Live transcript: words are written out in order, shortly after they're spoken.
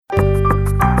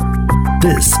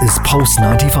This is Pulse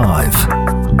 95.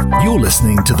 You're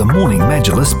listening to the Morning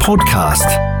Majlis podcast.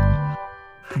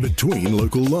 Between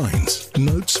local lines,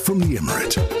 notes from the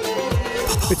Emirate.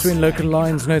 Between local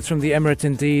lines, notes from the Emirate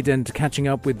indeed, and catching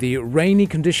up with the rainy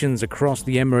conditions across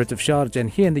the Emirate of Sharjah and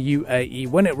here in the UAE.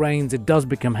 When it rains, it does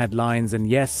become headlines, and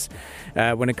yes,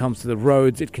 when it comes to the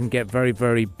roads, it can get very,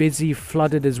 very busy,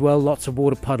 flooded as well. Lots of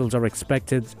water puddles are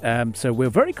expected. So we're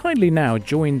very kindly now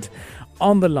joined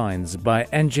on the lines by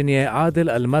engineer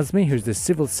Adil Al-Mazmi, who's the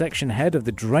civil section head of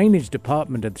the drainage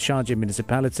department at the Sharjah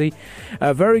Municipality.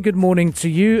 Very good morning to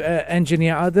you,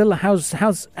 engineer Adil.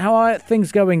 How are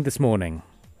things going this morning?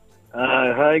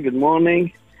 Hi, good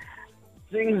morning.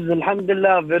 Things,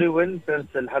 alhamdulillah, very well.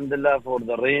 First, alhamdulillah for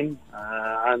the rain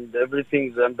and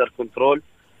everything's under control.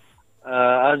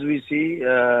 As we see,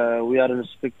 we are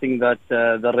expecting that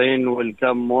the rain will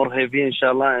come more heavy,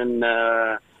 inshallah, in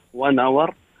 1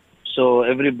 hour. So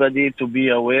everybody to be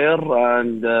aware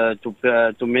and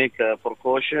to make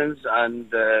precautions and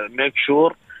make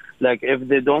sure, like if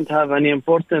they don't have any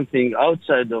important thing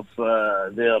outside of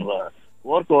their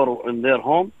work or in their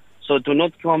home, so to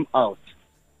not come out,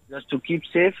 just to keep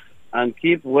safe and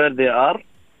keep where they are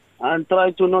and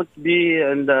try to not be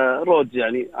in the roads,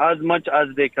 as much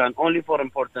as they can. Only for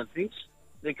important things,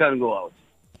 they can go out.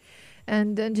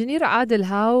 And Engineer Adil,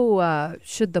 how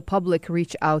should the public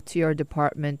reach out to your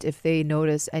department if they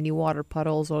notice any water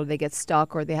puddles or they get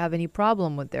stuck or they have any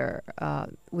problem with their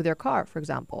car, for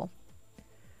example?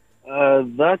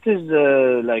 That is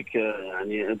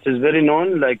it is very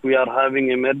known. Like we are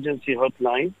having emergency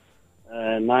hotline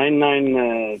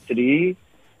 993.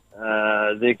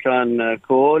 They can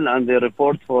call and they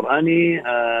report for any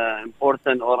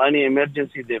important or any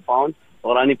emergency they found,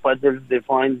 or any puddles they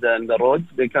find in the roads.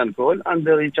 They can call and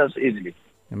they reach us easily.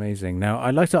 Amazing. Now,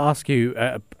 I'd like to ask you,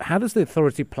 how does the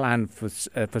authority plan for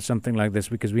something like this?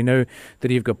 Because we know that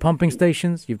you've got pumping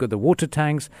stations, you've got the water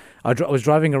tanks. I was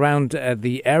driving around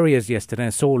the areas yesterday and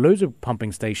I saw loads of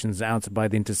pumping stations out by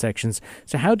the intersections.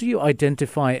 So how do you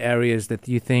identify areas that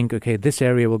you think, okay, this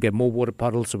area will get more water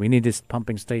puddles, so we need this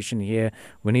pumping station here,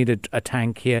 we need a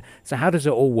tank here. So how does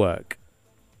it all work?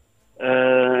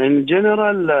 In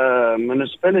general,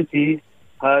 municipality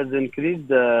has increased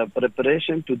the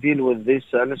preparation to deal with this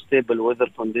unstable weather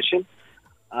condition,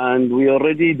 and we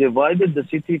already divided the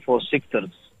city for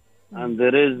sectors. And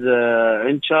there is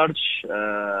in charge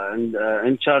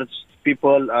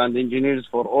people and engineers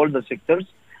for all the sectors.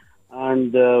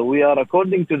 And we are,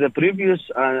 according to the previous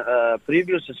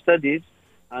studies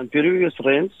and previous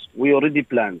rains, we already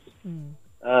planned.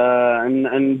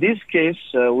 In this case,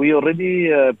 we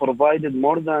already provided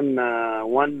more than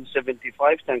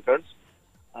 175 tankers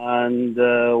and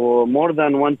more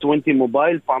than 120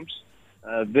 mobile pumps,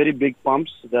 very big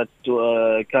pumps that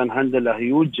can handle a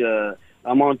huge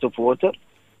amount of water.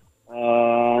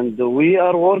 And we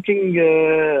are working,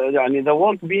 the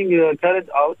work being carried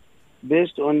out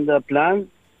based on the plans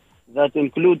that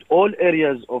include all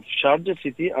areas of Sharjah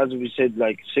city, as we said,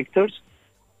 like sectors,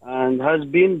 and has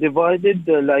been divided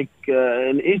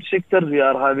in each sector. We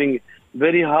are having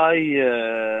very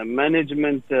high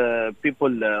management people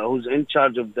who's in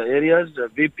charge of the areas,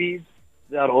 VPs.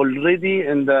 They are already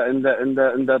in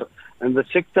the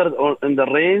sector or in the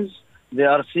range. They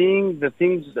are seeing the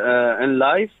things in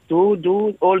life to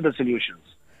do all the solutions.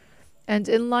 And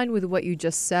in line with what you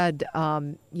just said,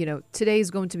 today is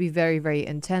going to be very, very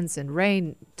intense in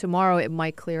rain. Tomorrow it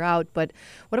might clear out. But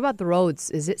what about the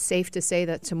roads? Is it safe to say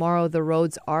that tomorrow the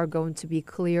roads are going to be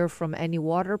clear from any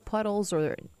water puddles,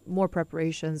 or more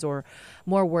preparations or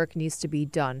more work needs to be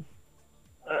done?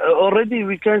 Already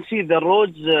we can see the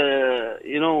roads,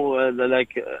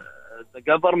 the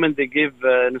government, they give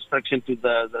instruction to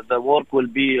the work will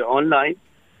be online.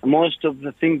 Most of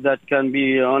the things that can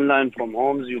be online from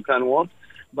homes, you can work.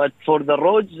 But for the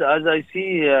roads, as I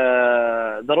see,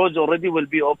 the roads already will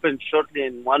be open shortly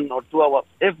in 1 or 2 hours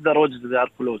if the roads they are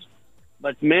closed.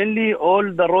 But mainly all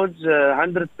the roads,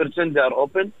 100% they are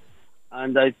open.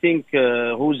 And I think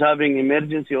who's having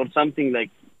emergency or something,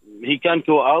 like he can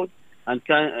go out and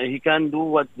he can do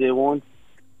what they want,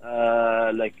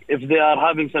 like if they are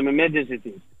having some emergency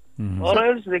things. Mm-hmm. Or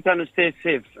else they can stay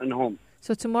safe in home.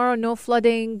 So tomorrow, no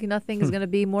flooding, nothing is going to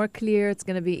be more clear, it's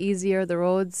going to be easier, the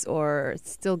roads, or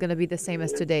it's still going to be the same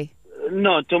as today?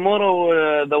 No,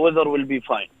 tomorrow the weather will be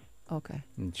fine. Okay.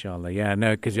 Inshallah, yeah,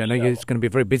 no, because I know it's going to be a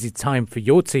very busy time for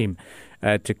your team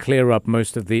to clear up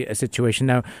most of the situation.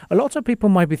 Now, a lot of people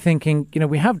might be thinking,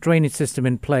 we have drainage system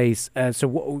in place,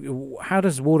 so how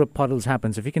does water puddles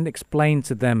happen? So if you can explain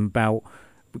to them about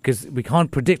because we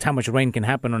can't predict how much rain can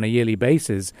happen on a yearly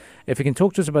basis. If you can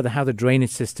talk to us about how the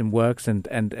drainage system works and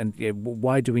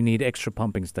why do we need extra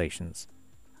pumping stations?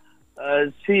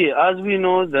 See, as we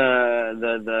know,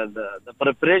 the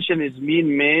preparation is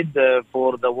being made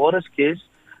for the worst case,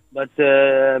 but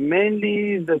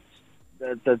mainly the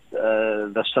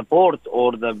support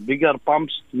or the bigger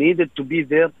pumps needed to be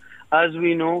there. As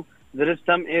we know, there is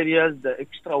some areas the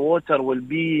extra water will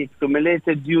be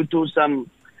accumulated due to some,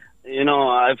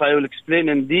 if I will explain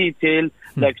in detail,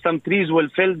 like some trees will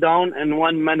fall down in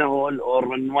one manhole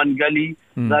or in one gully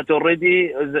that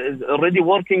is already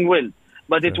working well,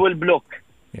 but it will block.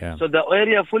 Yeah. So the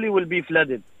area fully will be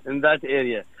flooded in that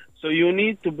area. So you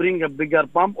need to bring a bigger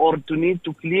pump or to need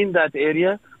to clean that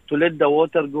area to let the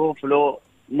water flow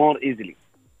more easily.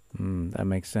 That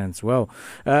makes sense. Well,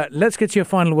 let's get your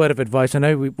final word of advice. I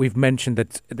know we've mentioned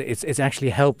that it's actually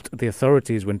helped the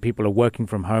authorities when people are working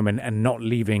from home and not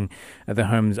leaving their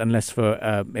homes unless for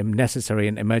necessary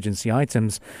and emergency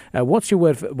items. What's your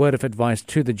word of advice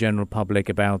to the general public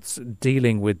about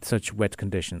dealing with such wet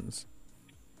conditions?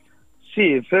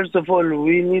 See, first of all,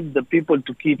 we need the people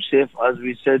to keep safe, as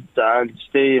we said, and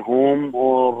stay home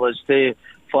or stay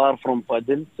far from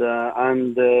puddles.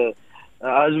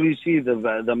 As we see,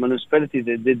 the municipality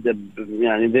they did the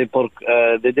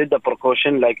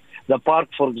precaution, like the park,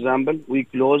 for example, we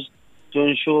closed to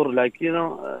ensure,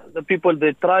 the people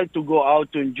they try to go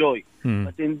out to enjoy.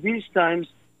 But in these times,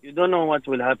 you don't know what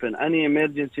will happen. Any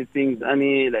emergency things,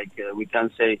 we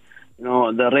can say,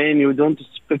 the rain. You don't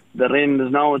expect the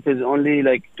rain. Now it is only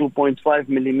 2.5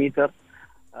 millimeter.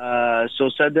 So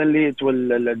suddenly it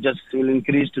will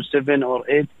increase to 7 or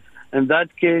 8. In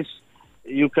that case,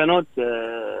 you cannot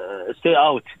stay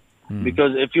out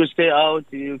because if you stay out,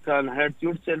 you can hurt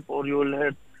yourself or you will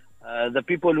hurt the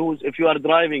people if you are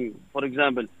driving, for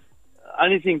example,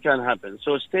 anything can happen.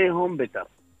 So stay home better.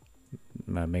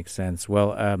 That makes sense.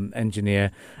 Well,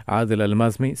 Engineer Adil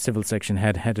Al-Mazmi, Civil Section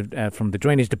Head from the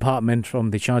Drainage Department from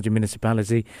the Sharjah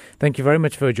Municipality, thank you very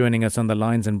much for joining us on the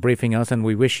lines and briefing us, and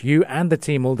we wish you and the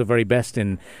team all the very best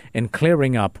in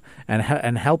clearing up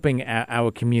and helping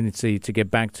our community to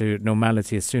get back to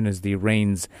normality as soon as the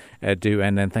rains do.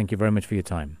 And then thank you very much for your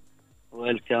time.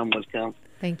 Welcome. Thank you.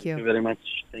 Thank you very much.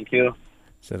 Thank you.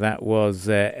 So that was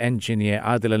Engineer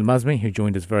Adil Al-Mazmi, who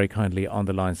joined us very kindly on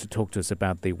the lines to talk to us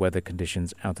about the weather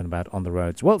conditions out and about on the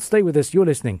roads. Well, stay with us. You're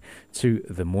listening to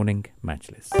The Morning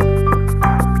Majlis.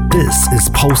 This is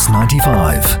Pulse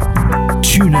 95.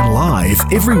 Tune in live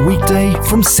every weekday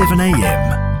from 7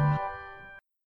 a.m.